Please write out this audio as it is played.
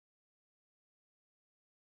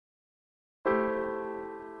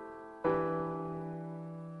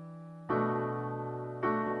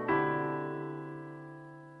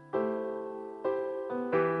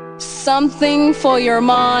Something for your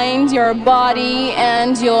mind, your body,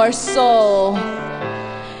 and your soul.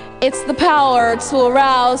 It's the power to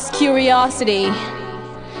arouse curiosity,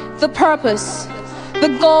 the purpose,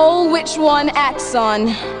 the goal which one acts on.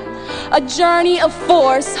 A journey of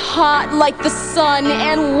force, hot like the sun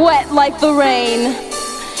and wet like the rain.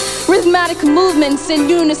 Rhythmic movements in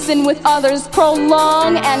unison with others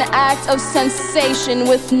prolong an act of sensation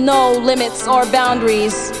with no limits or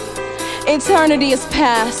boundaries. Eternity is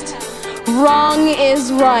past, wrong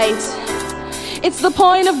is right. It's the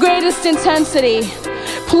point of greatest intensity,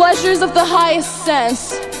 pleasures of the highest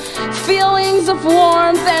sense, feelings of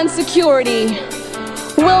warmth and security,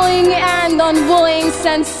 willing and unwilling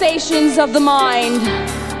sensations of the mind,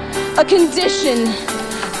 a condition,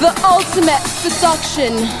 the ultimate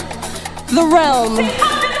seduction, the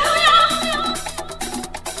realm.